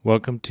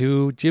Welcome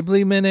to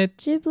Ghibli Minute.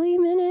 Ghibli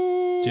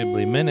Minute.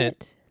 Ghibli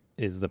Minute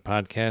is the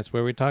podcast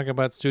where we talk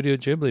about Studio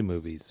Ghibli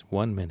movies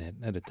 1 minute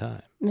at a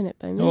time. Minute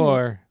by minute.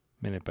 Or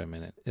minute by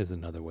minute is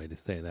another way to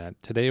say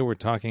that. Today we're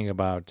talking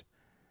about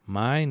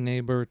My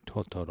Neighbor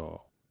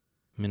Totoro.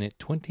 Minute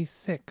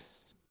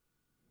 26.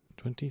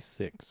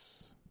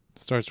 26.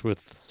 Starts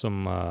with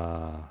some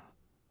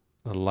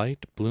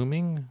light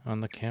blooming on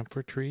the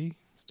camphor tree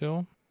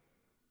still.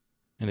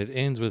 And it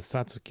ends with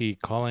Satsuki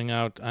calling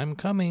out, "I'm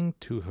coming,"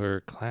 to her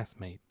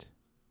classmate.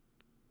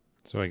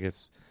 So I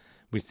guess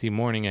we see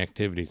morning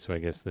activity, so I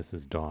guess this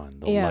is dawn.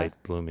 The light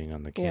blooming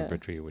on the camphor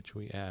tree, which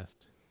we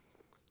asked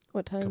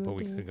what time a couple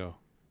weeks ago.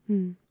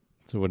 Hmm.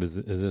 So what is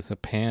it? Is this a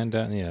pan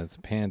down? Yeah, it's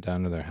a pan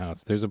down to their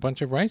house. There's a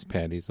bunch of rice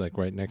paddies like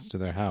right next to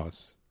their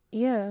house.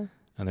 Yeah.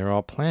 And they're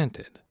all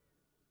planted.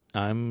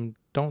 I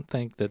don't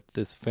think that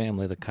this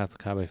family, the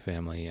Katsukabe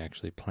family,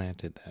 actually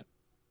planted that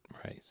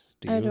rice.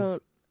 Do you? I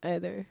don't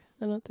either.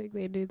 I don't think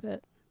they do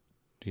that.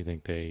 Do you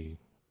think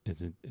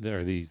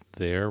are these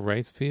their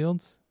rice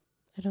fields?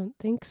 I don't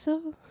think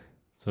so.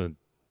 So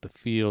the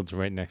fields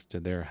right next to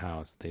their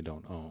house, they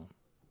don't own.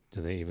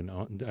 Do they even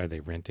own? Are they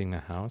renting the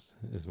house?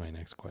 Is my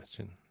next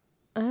question.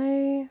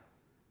 I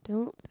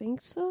don't think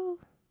so.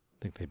 I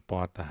think they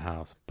bought the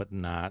house, but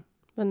not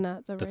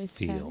the rice fields.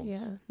 paddy.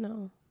 Yeah,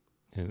 no.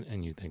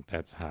 And you think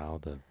that's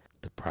how the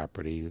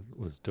property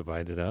was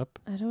divided up?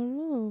 I don't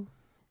know.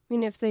 I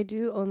mean, if they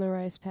do own the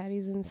rice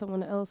paddies and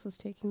someone else is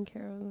taking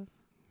care of them.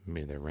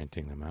 Maybe they're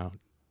renting them out.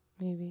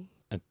 Maybe.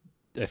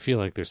 I feel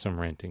like there's some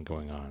renting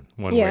going on.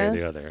 One way or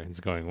the other. It's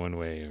going one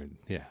way or,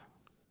 yeah.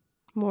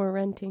 More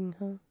renting,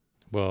 huh?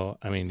 Well,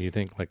 I mean, do you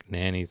think like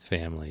Nanny's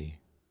family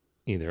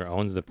either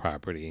owns the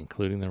property,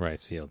 including the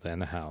rice fields and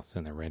the house,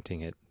 and they're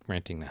renting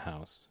the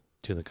house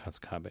to the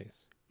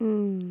Katsukabes?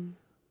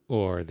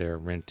 Or they're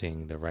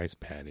renting the rice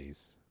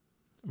paddies,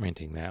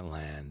 renting that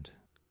land,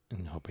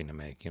 and hoping to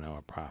make,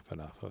 a profit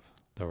off of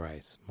the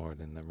rice more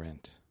than the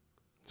rent.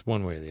 It's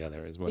one way or the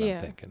other is what I'm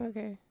thinking.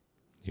 Okay.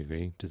 You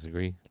agree?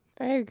 Disagree?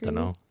 I agree. Don't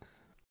know.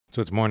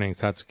 So it's morning.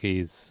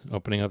 Satsuki's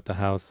opening up the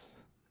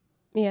house.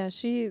 Yeah,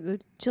 the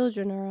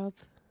children are up.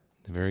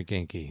 They're very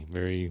genki.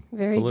 Very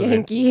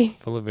Genki.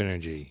 Full of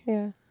energy.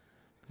 Yeah.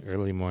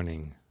 Early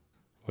morning.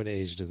 What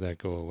age does that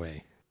go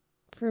away?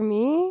 For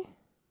me,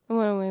 I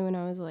went away when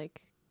I was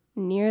like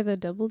near the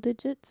double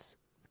digits.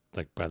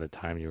 Like by the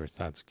time you were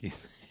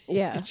Satsuki's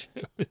age,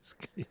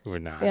 you were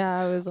not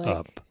I was like,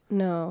 up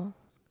no.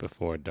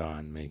 Before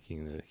dawn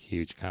making the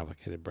huge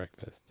complicated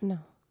breakfast. No.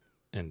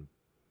 And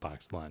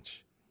boxed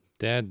lunch.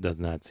 Dad does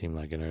not seem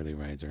like an early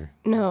riser.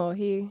 No,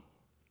 he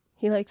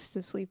likes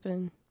to sleep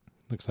in.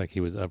 Looks like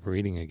he was up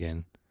reading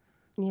again.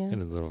 Yeah.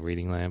 In his little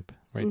reading lamp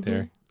right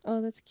there.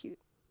 Oh, that's cute.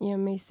 Yeah,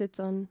 Mei sits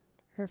on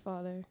her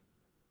father.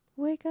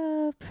 Wake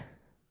up.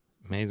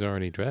 Mei's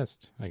already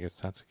dressed. I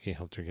guess Satsuki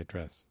helped her get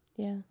dressed.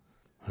 Yeah.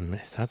 And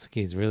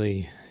Satsuki's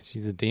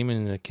she's a demon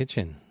in the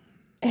kitchen.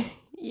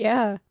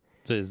 Yeah.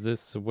 So is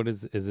this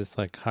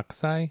like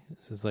hakusai?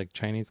 Is this like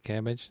Chinese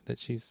cabbage that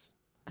she's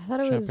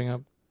chopping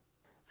up?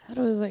 I thought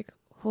it was like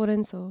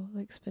horenso,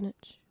 like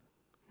spinach.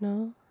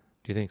 No?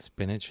 Do you think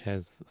spinach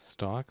has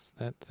stalks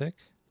that thick?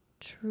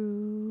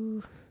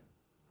 True.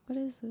 What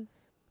is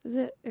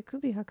this? It could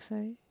be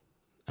hakusai.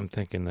 I'm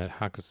thinking that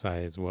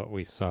hakusai is what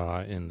we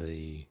saw in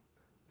the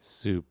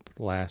soup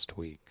last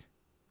week.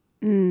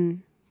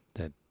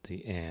 That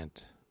the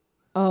aunt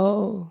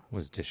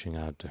was dishing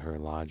out to her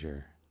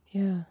lodger.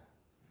 Yeah.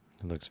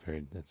 It looks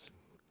it's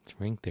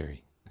ring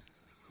theory.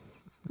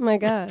 My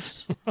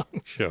gosh.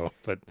 Wrong show,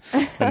 but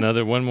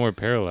one more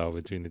parallel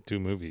between the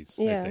two movies,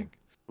 I think.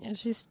 Yeah,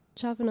 she's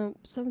chopping up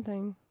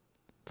something.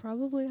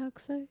 Probably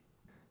hakusai.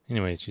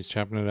 Anyway, she's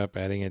chopping it up,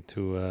 adding it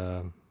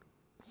to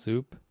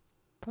soup.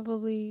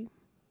 Probably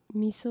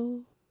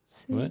miso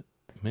soup. What?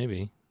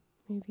 Maybe.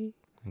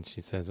 And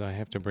she says, "I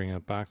have to bring a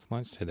boxed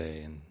lunch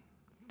today," and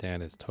Dad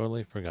has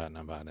totally forgotten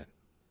about it.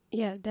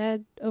 Yeah,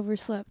 Dad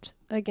overslept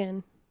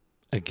again.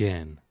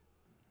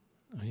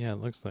 Oh, yeah,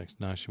 it looks like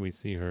now should we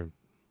see her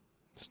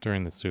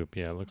stirring the soup?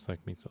 Yeah, it looks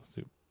like miso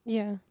soup.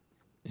 Yeah.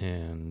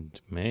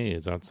 And Mei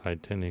is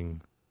outside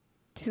tending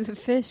to the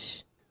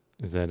fish.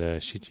 Is that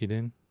a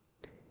Shichiden?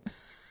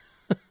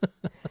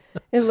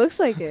 It looks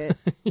like it.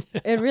 Yeah.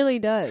 It really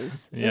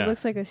does. Yeah. It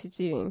looks like a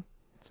Shichiden.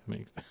 It's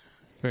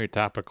very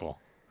topical.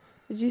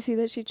 Did you see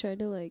that she tried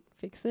to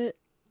fix it?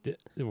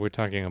 We're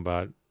talking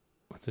about,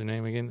 what's her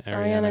name again?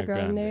 Ariana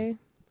Grande.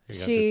 She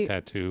got this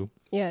tattoo.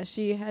 Yeah,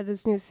 she has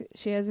this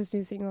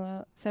new single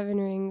out, 7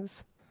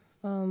 Rings.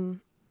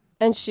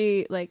 And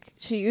she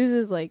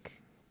uses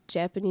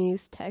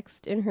Japanese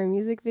text in her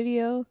music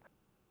video,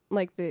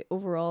 like the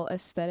overall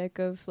aesthetic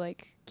of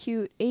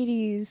cute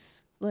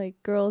 80s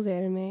girls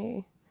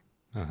anime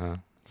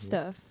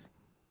stuff.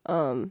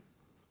 And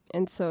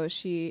so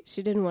she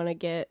didn't want to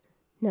get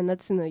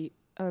Nanatsu no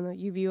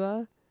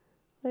Yubiwa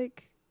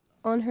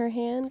on her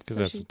hand. Because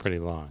that's pretty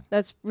long.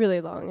 That's really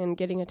long, and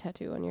getting a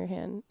tattoo on your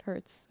hand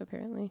hurts,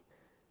 apparently.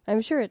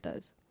 I'm sure it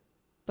does.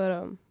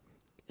 But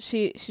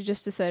she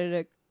just decided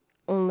to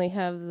only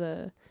have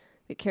the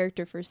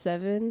character for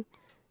 7,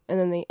 and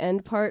then the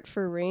end part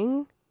for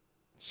ring.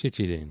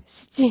 Shichirin,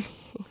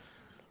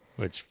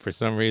 which for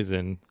some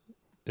reason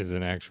is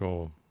an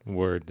actual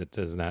word that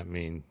does not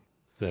mean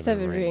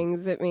seven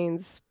rings. It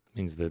means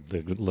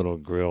The little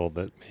grill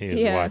that he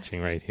is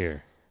watching right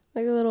here.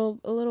 like a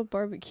little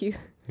barbecue.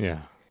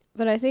 Yeah.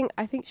 But I think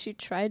she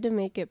tried to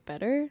make it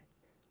better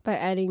by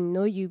adding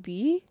no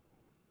yubi,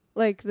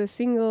 like the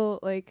single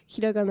like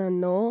hiragana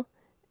no,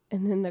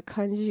 and then the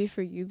kanji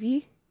for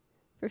yubi,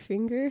 for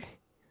finger.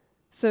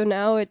 So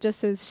now it just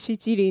says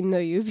shichirin no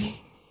yubi,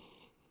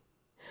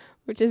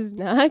 which is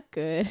not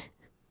good.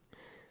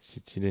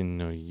 Shichirin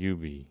no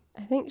yubi.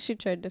 I think she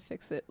tried to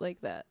fix it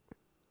like that.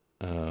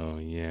 Oh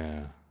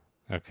yeah.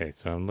 Okay,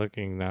 so I'm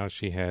looking now.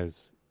 She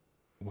has,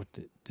 what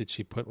did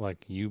she put,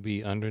 like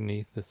yubi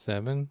underneath the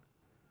 7?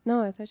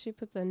 No, I thought she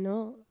put the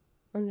no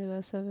under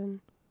the 7.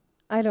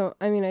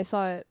 I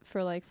saw it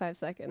for like 5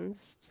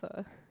 seconds, so.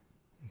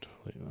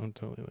 I'm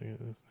totally looking at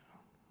this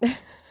now.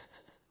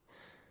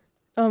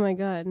 Oh my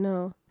god,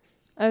 no.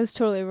 I was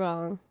totally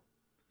wrong.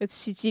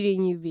 It's shichirin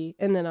yubi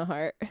and then a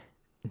heart.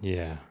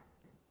 Yeah.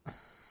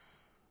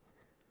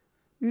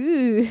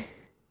 Ooh.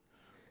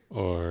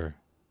 Or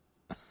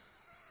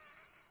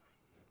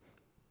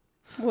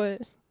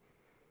What?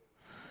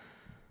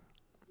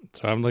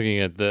 so I'm looking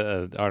at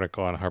the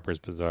article on Harper's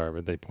Bazaar,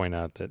 but they point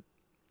out that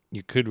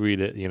you could read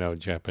it,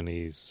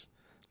 Japanese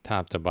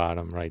top to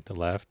bottom, right to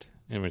left,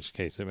 in which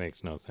case it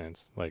makes no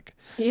sense. Like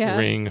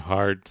ring,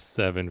 heart,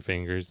 7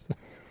 fingers.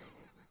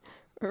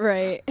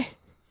 Right.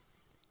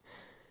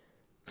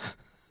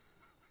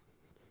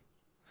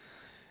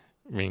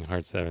 Ring,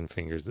 heart, 7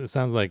 fingers. It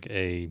sounds like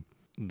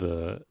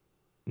the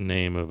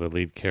name of a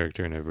lead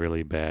character in a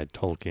really bad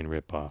Tolkien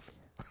ripoff.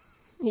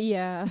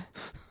 Yeah.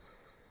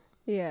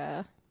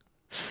 Yeah.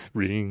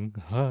 Ring,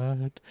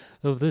 heart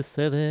of the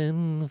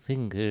 7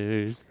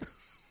 fingers.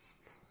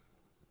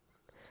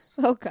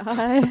 Oh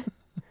god.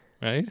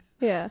 Right?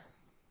 Yeah.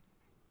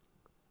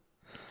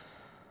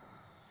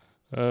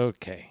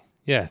 Okay.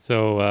 Yeah,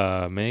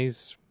 so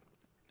May's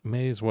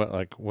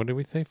what did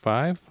we say?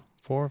 5?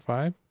 4 or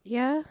 5?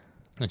 Yeah.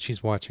 And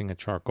she's watching a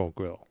charcoal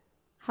grill.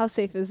 How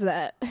safe is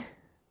that?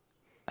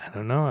 I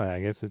don't know.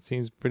 I guess it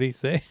seems pretty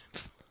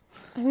safe.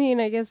 I mean,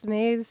 I guess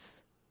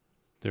May's.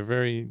 They're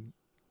very,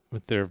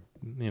 with their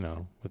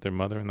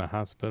mother in the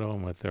hospital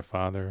and with their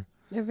father,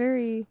 They're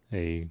very.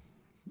 a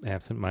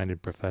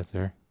absent-minded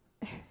professor.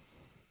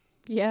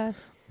 Yeah.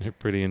 They're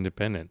pretty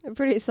independent. They're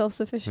pretty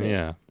self-sufficient.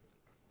 Yeah.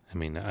 I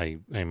mean, I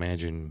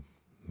imagine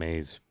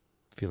May's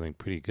feeling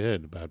pretty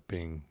good about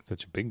being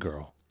such a big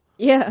girl.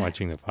 Yeah.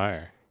 Watching the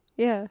fire.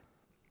 Yeah.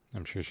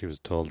 I'm sure she was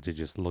told to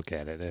just look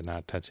at it and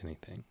not touch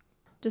anything.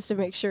 Just to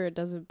make sure it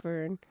doesn't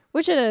burn.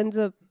 Which it ends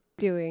up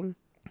doing.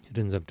 It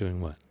ends up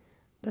doing what?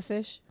 The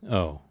fish.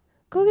 Oh.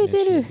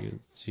 Kogeteru.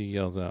 She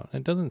yells out.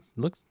 It doesn't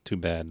look too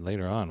bad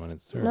later on when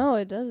it's served. No,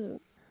 it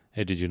doesn't.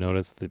 Hey, did you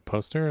notice the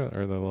poster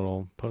or the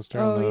little poster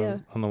Oh,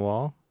 on the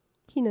wall?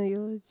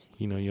 Hinoyoji.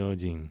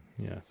 Hinoyojin.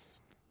 Yes.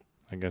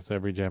 I guess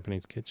every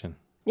Japanese kitchen.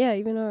 Yeah,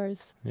 even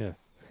ours.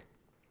 Yes.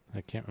 I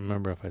can't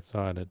remember if I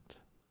saw it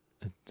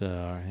at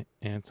our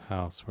aunt's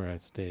house where I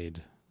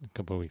stayed a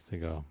couple of weeks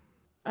ago.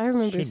 I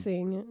remember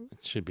seeing it.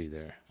 It should be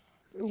there.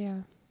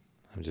 Yeah.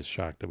 I'm just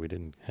shocked that we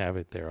didn't have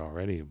it there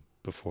already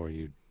before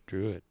you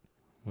drew it.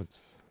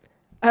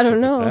 I don't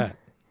know. That?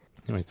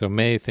 Anyway, so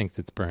May thinks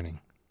it's burning.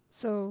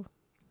 So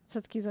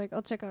Satsuki's like,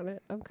 I'll check on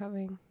it. I'm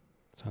coming.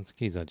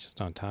 Satsuki's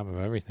just on top of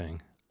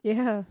everything.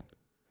 Yeah.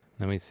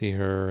 Then we see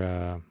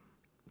her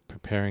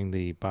preparing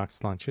the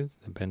box lunches,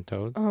 the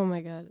bentos. Oh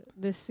my god.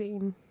 This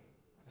scene.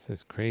 This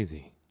is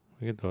crazy.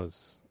 Look at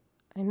those.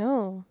 I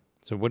know.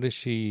 So what is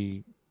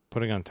she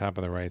putting on top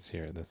of the rice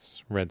here?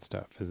 This red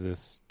stuff. Is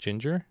this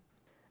ginger?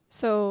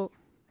 So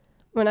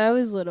when I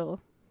was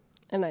little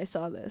and I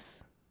saw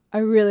this, I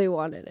really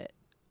wanted it.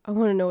 I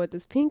want to know what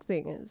this pink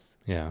thing is.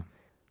 Yeah.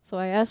 So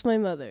I asked my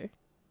mother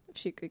if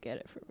she could get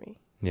it for me.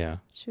 Yeah.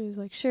 She was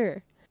like,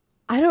 sure.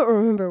 I don't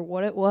remember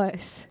what it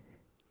was.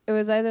 It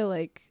was either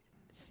like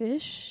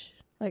fish,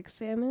 like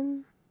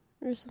salmon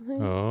or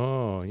something.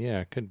 Oh, yeah,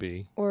 it could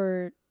be.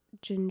 Or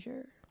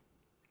ginger.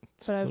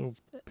 It's a little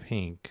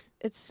pink.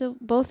 It's still,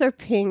 both are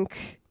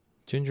pink.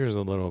 Ginger is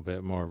a little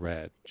bit more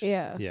red.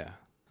 Yeah. Yeah.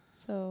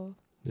 So.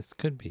 This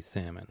could be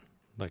salmon.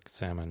 Like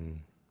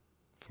salmon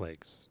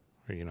flakes.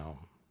 Or,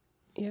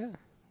 Yeah.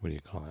 what do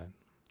you call that?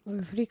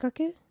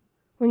 Furikake?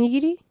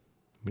 Onigiri?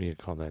 What do you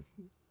call that?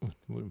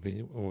 What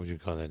would you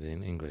call that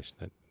in English?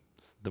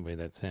 That's the way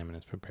that salmon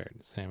is prepared.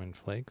 Salmon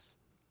flakes?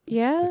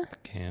 Yeah.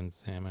 Like canned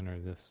salmon or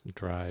this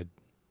dried?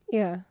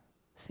 Yeah.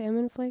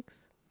 Salmon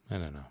flakes? I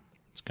don't know.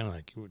 It's kind of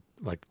like you would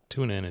like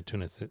tuna in a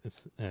tuna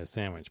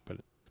sandwich, but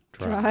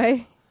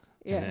dry.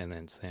 Yeah. And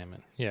then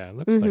salmon. Yeah, it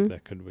looks like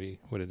that could be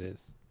what it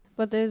is.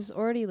 But there's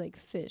already like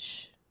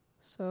fish.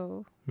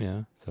 So.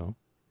 Yeah, so.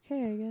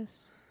 Okay, I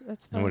guess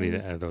that's fine. And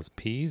what are those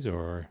peas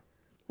or?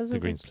 Those the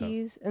look green like stuff?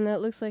 peas, and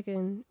that looks like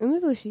an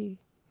umeboshi.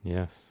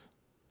 Yes.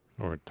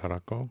 Or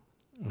tarako?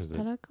 Or is it?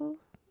 Tarako?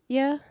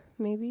 Yeah,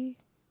 maybe.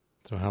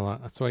 So how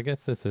long? So I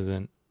guess this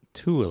isn't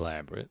too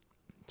elaborate.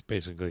 It's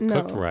basically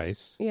No. cooked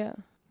rice. Yeah.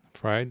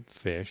 fried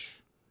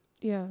fish,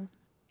 Yeah.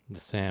 the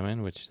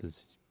salmon, which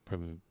is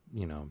probably,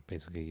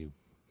 basically,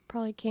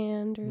 Probably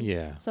canned or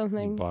you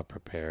something. bought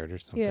prepared or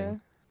something. Yeah.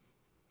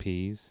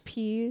 Peas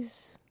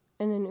Peas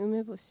and then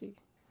umeboshi.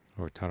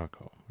 or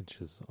tarako, which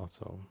is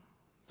also,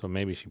 so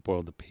maybe she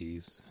boiled the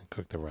peas and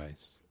cooked the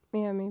rice.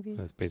 Yeah, maybe.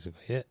 That's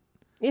basically it.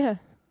 Yeah.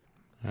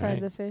 All Fried right.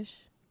 the fish.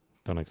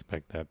 Don't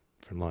expect that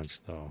for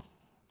lunch though.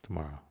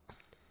 Tomorrow.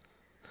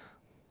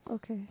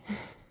 Okay.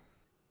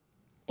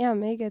 Yeah,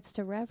 May gets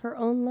to wrap her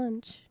own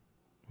lunch.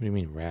 What do you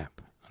mean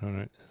wrap? I don't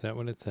know. Is that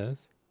what it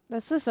says?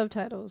 That's the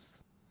subtitles.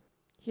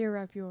 Here,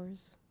 wrap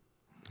yours.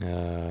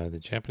 The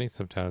Japanese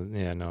subtitles.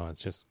 Yeah, no,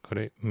 it's just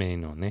kore mei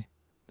no ne.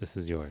 This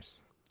is yours.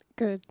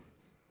 Good.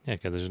 Yeah,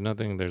 because there's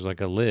nothing. There's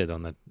like a lid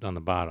on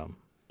the bottom.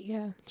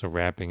 Yeah. So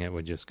wrapping it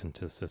would just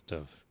consist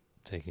of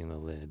taking the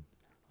lid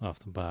off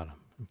the bottom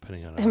and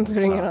putting it on. And the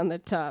putting top. it on the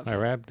top. I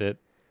wrapped it.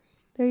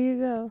 There you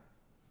go.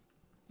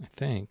 I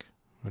think.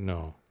 Or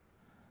no.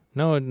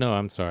 No,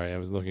 I'm sorry. I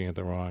was looking at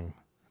the wrong.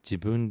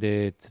 Jibun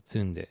de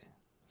tsutsunde.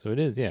 So it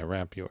is, yeah,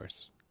 wrap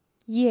yours.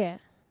 Yeah.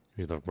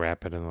 You look,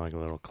 wrap it in like a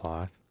little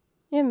cloth.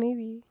 Yeah,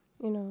 maybe.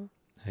 You know,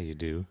 How you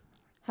do.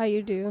 how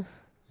you do.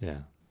 Yeah.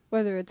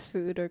 Whether it's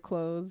food or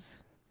clothes.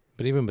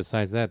 But even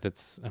besides that,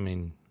 this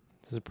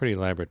is a pretty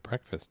elaborate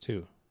breakfast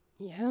too.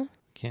 Yeah.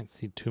 Can't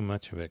see too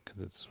much of it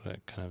because it's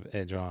kind of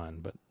edge on.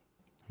 But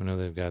I know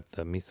they've got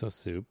the miso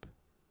soup.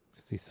 I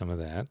see some of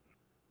that.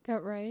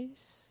 Got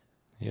rice.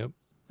 Yep.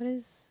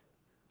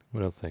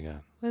 What else I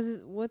got?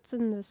 What's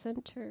in the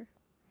center?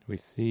 We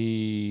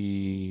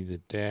see the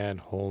dad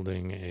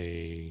holding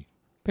a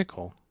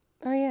pickle.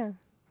 Oh, yeah.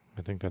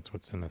 I think that's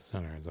what's in the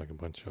center. It's like a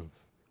bunch of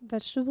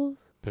Vegetables?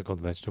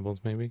 pickled vegetables,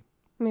 maybe.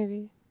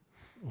 Maybe.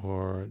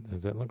 Or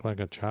does that look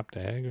like a chopped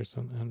egg or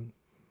something?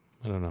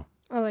 I don't know.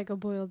 Or like a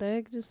boiled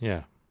egg. Just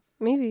Yeah.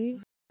 Maybe.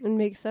 It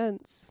makes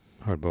sense.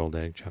 Hard-boiled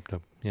egg chopped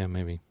up. Yeah,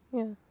 maybe.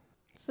 Yeah.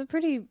 It's a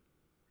pretty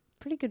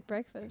good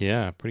breakfast.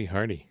 Yeah, pretty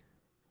hearty.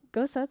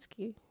 Go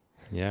Satsuki.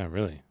 Yeah,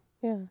 really.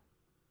 Yeah.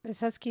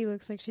 Satsuki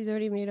looks like she's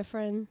already made a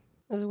friend.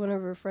 As one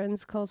of her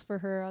friends calls for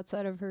her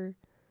outside of her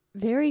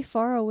very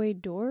far away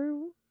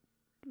doorway.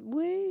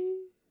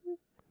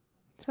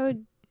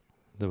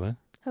 The what?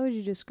 How would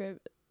you describe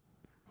it?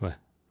 What?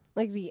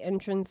 Like the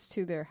entrance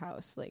to their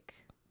house. Like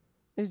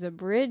there's a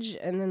bridge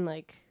and then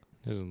like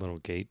There's a little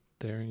gate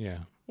there. Yeah.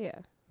 yeah.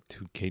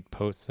 2 gate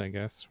posts, I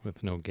guess,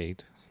 with no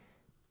gate.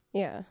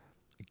 Yeah.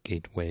 A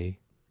gateway.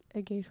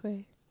 A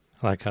gateway.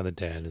 I like how the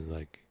dad is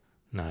like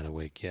not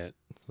awake yet.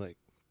 It's like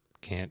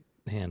can't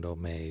handle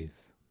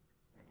May's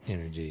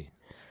energy.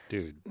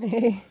 Dude,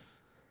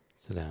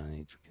 sit down and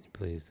eat. Can you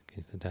please? Can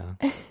you sit down?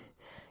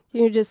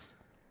 You just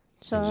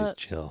And just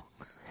chill.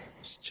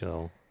 Just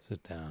chill.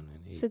 Sit down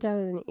and eat. sit down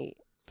and eat.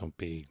 Don't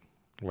be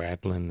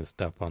rattling the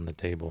stuff on the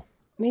table.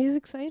 May's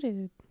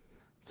excited.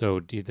 So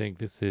do you think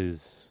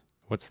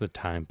what's the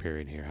time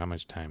period here? How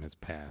much time has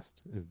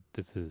passed?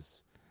 This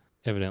is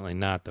evidently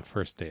not the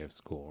first day of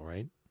school,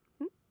 right?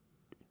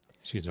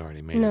 She's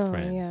already made a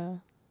friend. Yeah.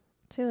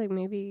 I'd say like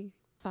maybe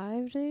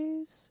 5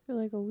 days or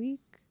like a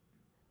week.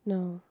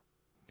 No.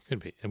 Could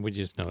be. And we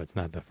just know it's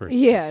not the first.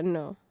 Yeah,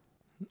 no.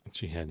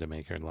 She had to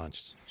make her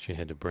lunch. She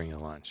had to bring a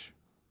lunch.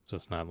 So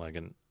it's not like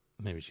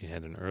maybe she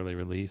had an early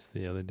release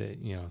the other day,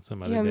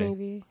 some other Yeah, day.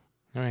 maybe.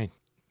 All right.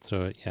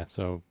 So,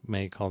 so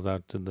May calls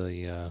out to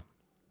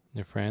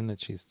their friend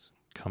that she's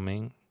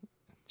coming.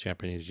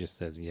 Japanese just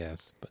says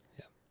yes, but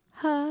yeah.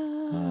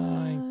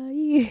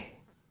 Hi.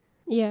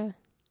 Yeah.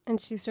 And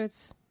she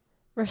starts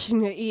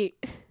rushing to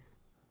eat.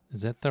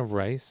 Is that the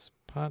rice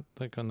pot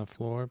like on the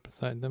floor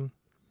beside them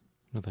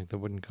with like the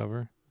wooden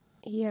cover?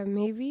 Yeah,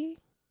 maybe.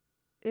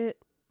 It.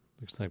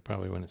 Looks like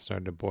probably when it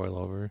started to boil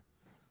over.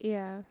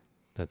 Yeah.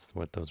 That's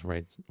what those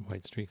white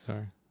streaks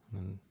are.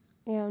 And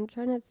Yeah, I'm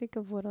trying to think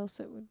of what else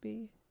it would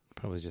be.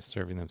 probably just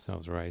serving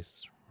themselves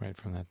rice right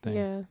from that thing.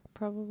 Yeah,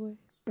 probably.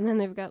 And then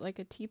they've got like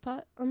a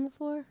teapot on the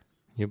floor.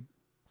 Yep.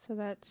 So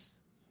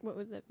what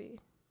would that be?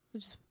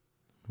 Just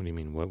What do you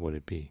mean? What would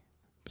it be?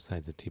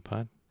 Besides a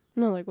teapot?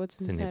 no, like what's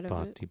inside of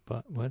Cinnabon it?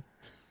 teapot? What?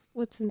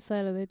 What's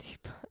inside of the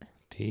teapot?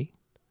 Tea?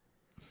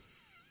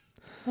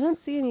 I don't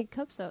see any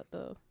cups out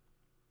though.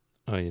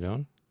 Oh, you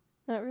don't?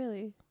 Not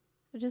really.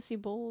 I just see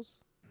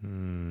bowls.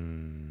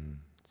 Hmm.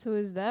 So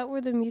is that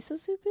where the miso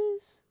soup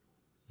is?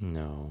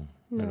 No,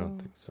 I No. don't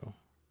think so.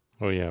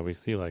 Oh, yeah, we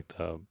see like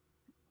the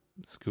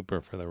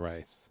scooper for the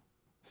rice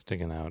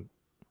sticking out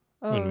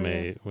Oh,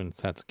 when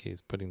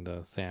Satsuki's putting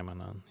the salmon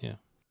on. Yeah.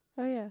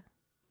 Oh, yeah.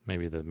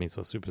 Maybe the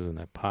miso soup is in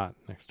that pot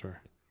next to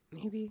her.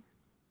 Maybe.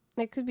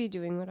 That could be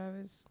doing what I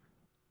was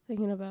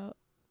thinking about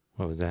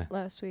What was that?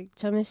 last week.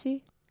 Chameshi?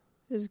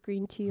 It was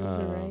green tea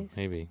over rice.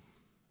 Maybe.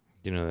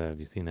 You know that? Have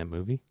you seen that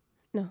movie?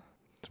 No.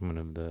 It's one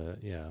of the,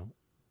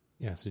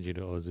 Yasujiro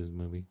Ozu's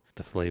movie.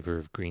 The flavor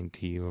of green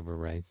tea over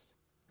rice.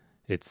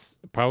 It's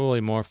probably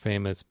more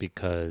famous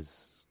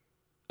because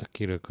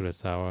Akira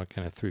Kurosawa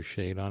kind of threw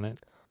shade on it.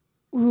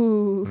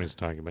 Ooh. When he was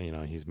talking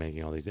about, he's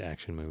making all these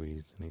action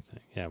movies, and he's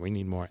saying, "Yeah, we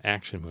need more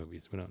action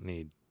movies. We don't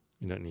need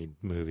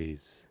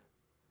movies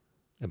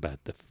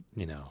about the,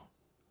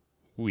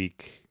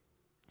 weak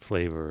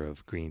flavor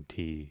of green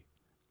tea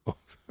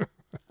over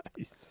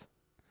rice.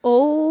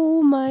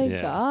 Oh my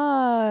Yeah.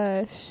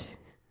 gosh.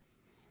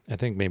 I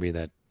think maybe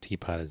that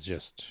teapot is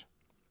just,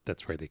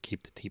 that's where they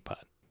keep the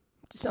teapot.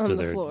 Just on the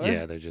they're, floor.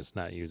 Yeah, they're just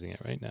not using it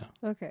right now.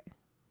 Okay.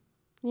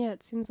 Yeah,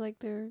 it seems like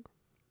they're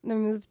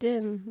moved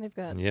in. They've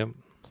got Yep.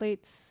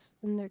 plates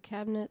in their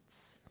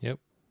cabinets. Yep.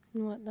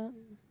 And whatnot.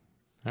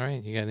 All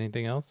right. You got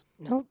anything else?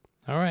 Nope.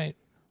 All right.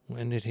 We'll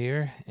end it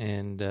here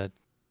and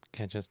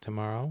catch us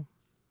tomorrow.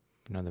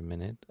 Another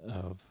minute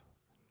of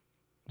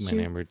my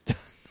neighbor.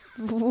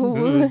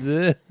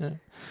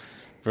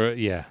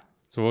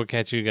 So we'll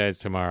catch you guys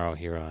tomorrow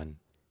here on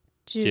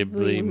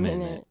Ghibli Minute.